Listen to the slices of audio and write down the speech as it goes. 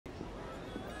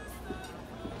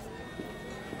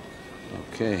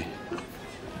Okay.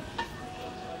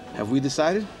 Have we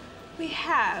decided? We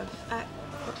have.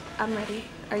 I'm ready.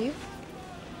 Are you?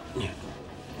 Yeah.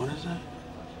 What is that?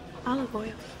 Olive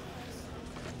oil.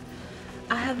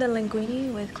 I have the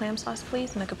linguine with clam sauce,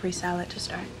 please, and a Capri salad to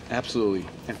start. Absolutely.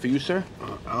 And for you, sir?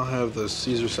 I'll have the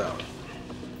Caesar salad.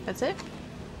 That's it?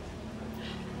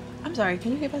 I'm sorry,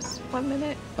 can you give us 1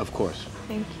 minute? Of course.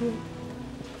 Thank you.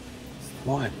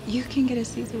 Why? You can get a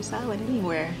Caesar salad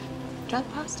anywhere. Try the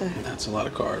pasta. That's a lot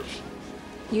of carbs.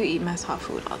 You eat mess hot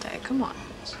food all day. Come on.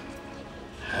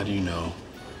 How do you know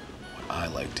what I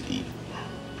like to eat?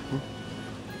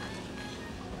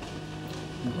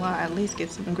 Well, at least get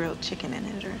some grilled chicken in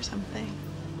it or something.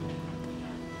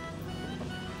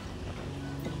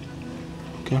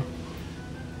 Okay.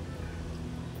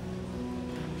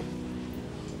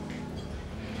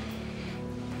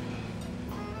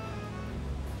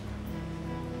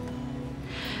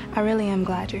 I really am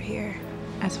glad you're here.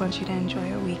 I just want you to enjoy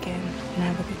your weekend and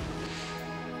have a good...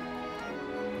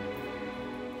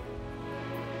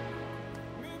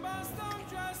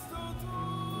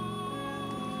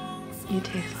 You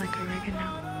taste like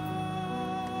oregano.